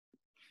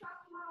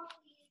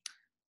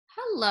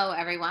Hello,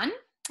 everyone.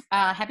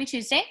 Happy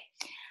Tuesday.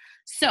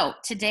 So,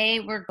 today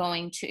we're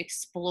going to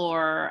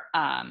explore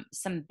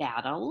some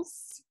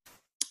battles.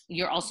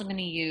 You're also going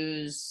to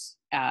use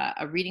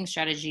a reading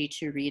strategy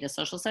to read a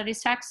social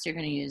studies text. You're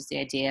going to use the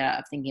idea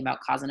of thinking about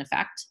cause and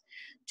effect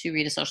to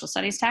read a social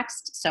studies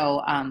text.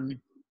 So,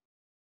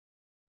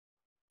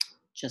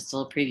 just a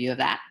little preview of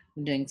that.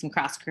 I'm doing some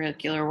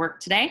cross-curricular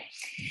work today.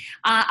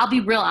 I'll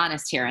be real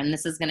honest here, and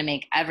this is going to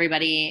make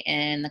everybody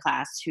in the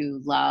class who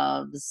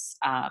loves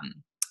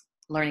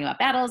learning about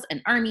battles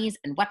and armies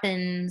and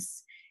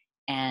weapons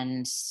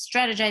and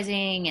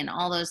strategizing and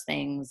all those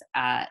things.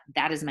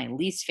 That is my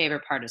least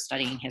favorite part of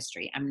studying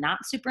history. I'm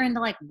not super into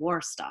like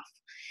war stuff.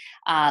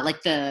 I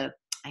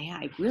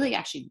really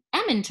actually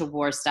am into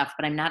war stuff,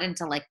 but I'm not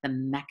into like the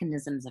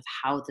mechanisms of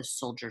how the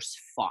soldiers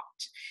fought.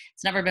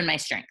 It's never been my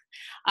strength.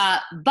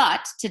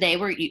 But today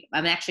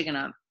I'm actually going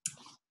to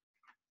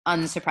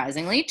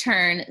unsurprisingly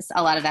turn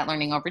a lot of that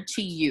learning over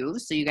to you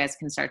so you guys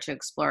can start to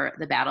explore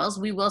the battles.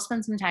 We will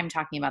spend some time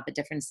talking about the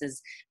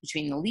differences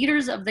between the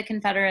leaders of the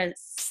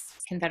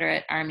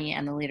Confederate Army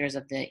and the leaders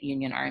of the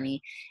Union Army,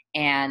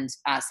 and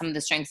some of the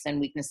strengths and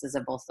weaknesses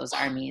of both those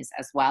armies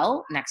as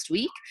well next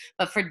week.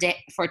 But for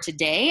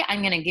today,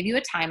 I'm going to give you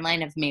a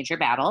timeline of major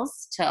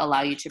battles to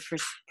allow you to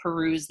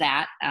peruse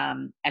that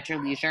at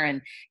your leisure and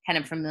kind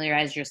of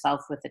familiarize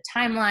yourself with the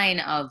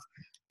timeline of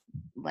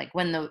like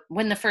when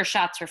the first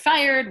shots were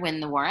fired, when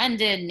the war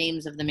ended,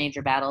 names of the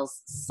major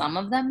battles. Some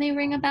of them may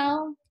ring a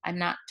bell. I'm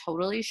not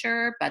totally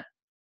sure, but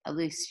at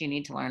least you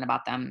need to learn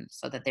about them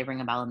so that they ring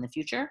a bell in the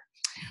future.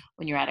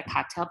 When you're at a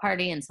cocktail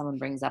party and someone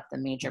brings up the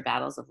major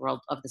battles of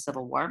the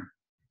Civil War,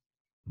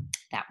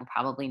 that will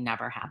probably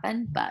never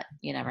happen, but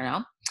you never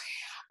know.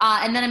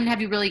 And then I'm gonna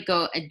have you really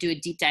go do a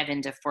deep dive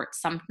into Fort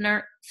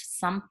Sumter.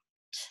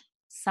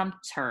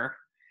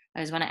 I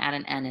always want to add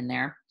an N in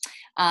there,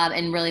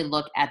 and really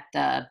look at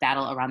the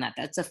battle around that.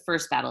 That's the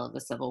first battle of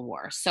the Civil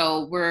War.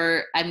 So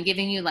I'm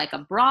giving you like a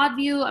broad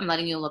view. I'm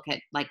letting you look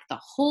at like the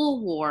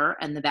whole war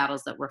and the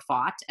battles that were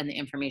fought and the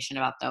information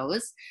about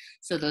those.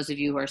 So those of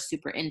you who are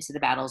super into the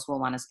battles will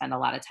want to spend a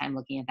lot of time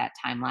looking at that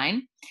timeline.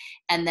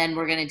 And then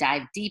we're going to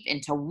dive deep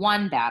into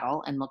one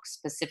battle and look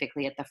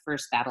specifically at the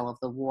first battle of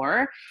the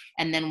war.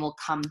 And then we'll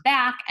come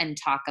back and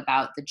talk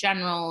about the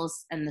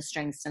generals and the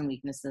strengths and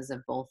weaknesses of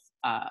both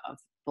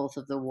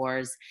of the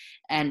wars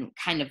and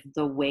kind of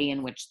the way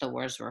in which the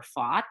wars were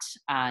fought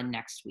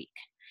next week.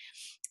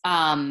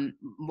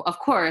 Of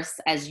course,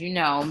 as you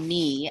know,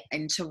 me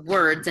into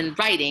words and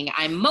writing,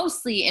 I'm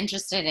mostly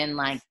interested in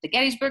like the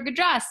Gettysburg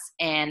Address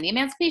and the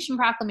Emancipation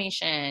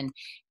Proclamation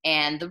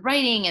and the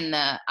writing and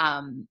the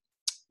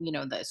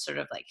the sort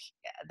of like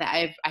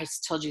I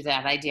told you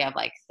that idea of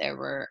like there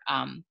were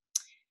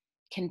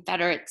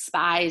Confederate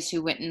spies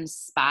who went and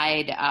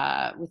spied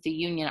with the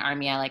Union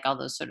Army. I like all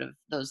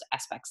those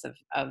aspects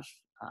of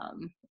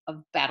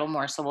battle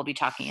more. So we'll be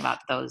talking about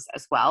those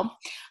as well.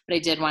 But I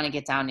did want to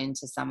get down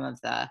into some of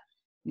the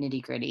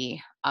nitty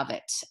gritty of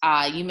it.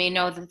 You may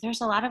know that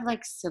there's a lot of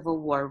like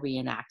Civil War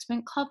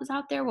reenactment clubs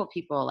out there where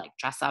people like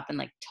dress up and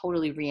like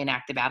totally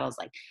reenact the battles.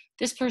 Like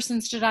this person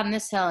stood on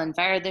this hill and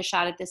fired this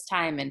shot at this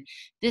time, and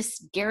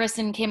this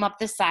garrison came up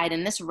this side,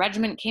 and this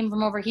regiment came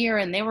from over here,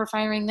 and they were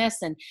firing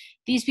this, and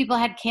these people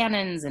had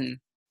cannons, and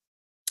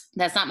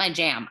that's not my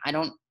jam. I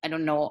don't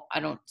know. I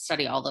don't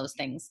study all those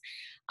things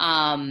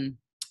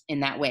in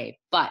that way.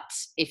 But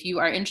if you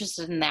are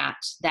interested in that,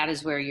 that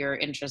is where your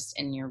interest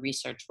in your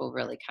research will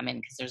really come in,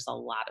 because there's a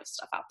lot of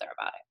stuff out there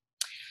about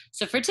it.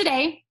 So for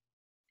today,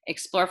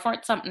 explore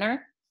Fort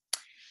Sumter.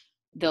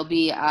 There'll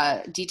be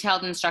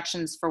detailed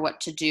instructions for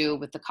what to do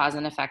with the cause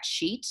and effect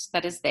sheet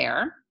that is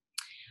there.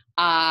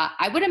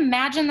 I would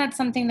imagine that's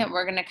something that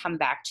we're going to come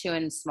back to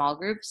in small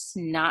groups,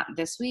 not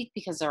this week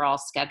because they're all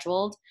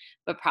scheduled,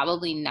 but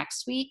probably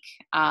next week,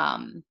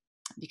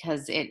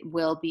 because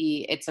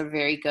it's a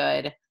very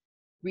good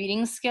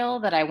reading skill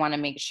that I want to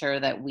make sure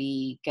that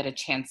we get a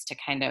chance to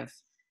kind of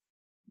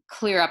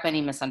clear up any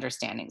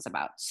misunderstandings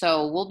about.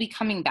 So we'll be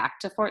coming back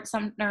to Fort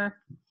Sumter,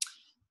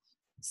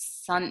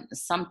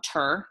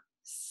 Sumter,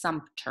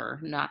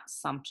 not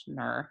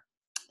Sumter.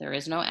 There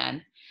is no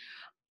N.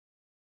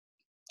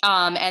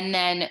 And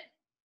then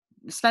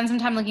spend some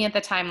time looking at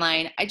the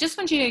timeline. I just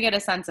want you to get a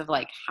sense of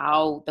like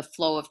how the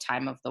flow of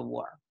time of the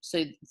war.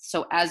 So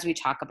as we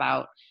talk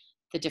about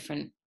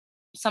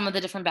some of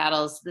the different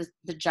battles,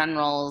 the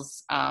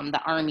generals,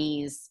 the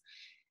armies,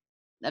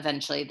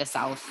 eventually the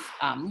South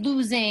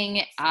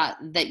losing,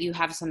 that you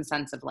have some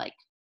sense of like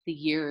the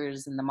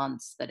years and the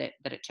months that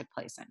it took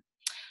place in.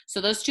 So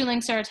those two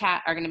links are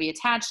going to be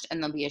attached,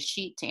 and there'll be a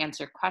sheet to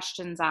answer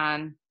questions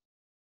on,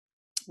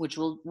 which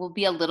will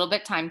be a little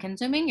bit time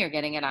consuming. You're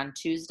getting it on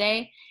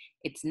Tuesday.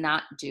 It's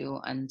not due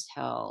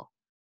until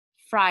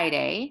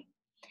Friday.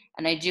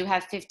 And I do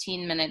have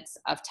 15 minutes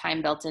of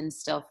time built in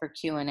still for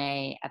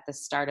Q&A at the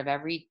start of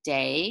every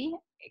day,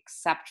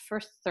 except for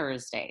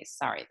Thursday.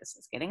 Sorry, this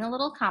is getting a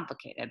little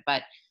complicated,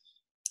 but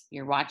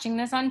you're watching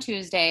this on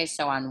Tuesday.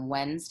 So on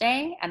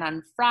Wednesday and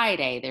on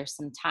Friday, there's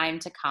some time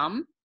to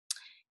come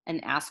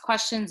and ask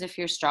questions if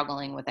you're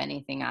struggling with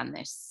anything on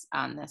this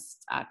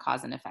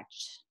cause and effect.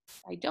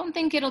 I don't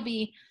think it'll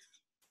be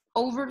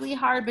overly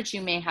hard, but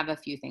you may have a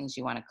few things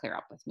you want to clear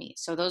up with me.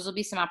 So those will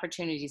be some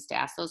opportunities to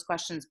ask those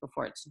questions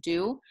before it's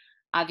due.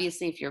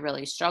 Obviously, if you're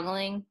really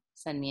struggling,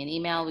 send me an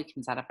email. We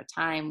can set up a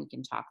time. We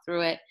can talk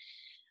through it.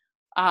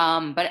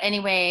 But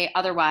anyway,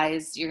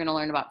 otherwise, you're going to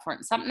learn about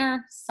Fort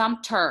Sumter.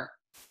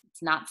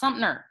 It's not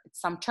Sumter. It's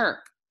Sumter.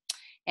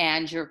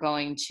 And you're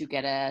going to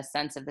get a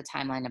sense of the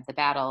timeline of the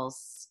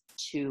battles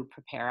to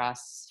prepare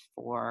us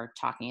for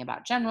talking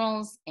about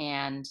generals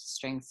and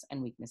strengths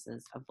and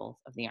weaknesses of both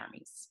of the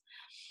armies.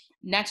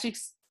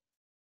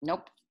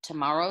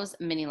 Tomorrow's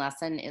mini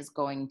lesson is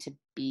going to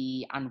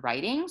be on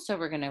writing. So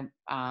we're going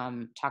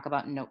to talk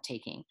about note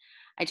taking.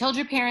 I told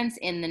your parents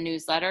in the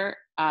newsletter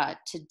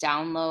to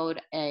download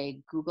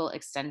a Google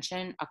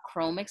extension, a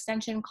Chrome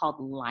extension called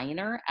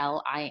Liner,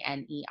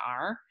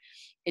 Liner.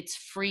 It's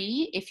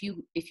free if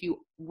you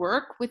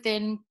work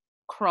within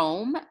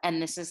Chrome,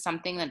 and this is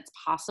something that's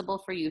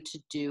possible for you to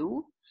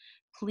do.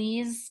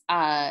 Please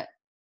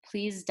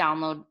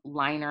download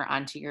Liner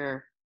onto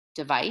your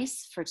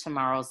device for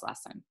tomorrow's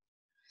lesson.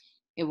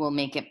 It will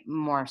make it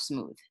more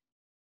smooth.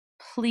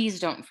 Please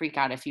don't freak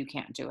out if you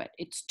can't do it.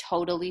 It's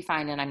totally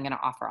fine, and I'm going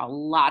to offer a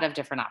lot of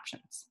different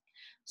options.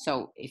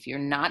 So if you're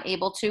not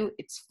able to,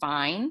 it's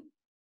fine.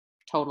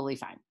 Totally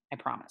fine. I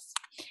promise.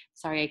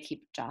 Sorry, I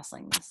keep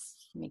jostling this.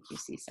 Make you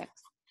seasick.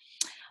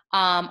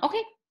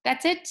 Okay,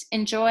 that's it.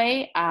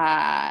 Enjoy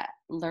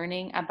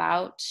learning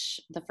about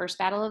the first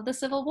battle of the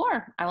Civil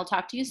War. I will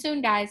talk to you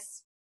soon,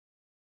 guys.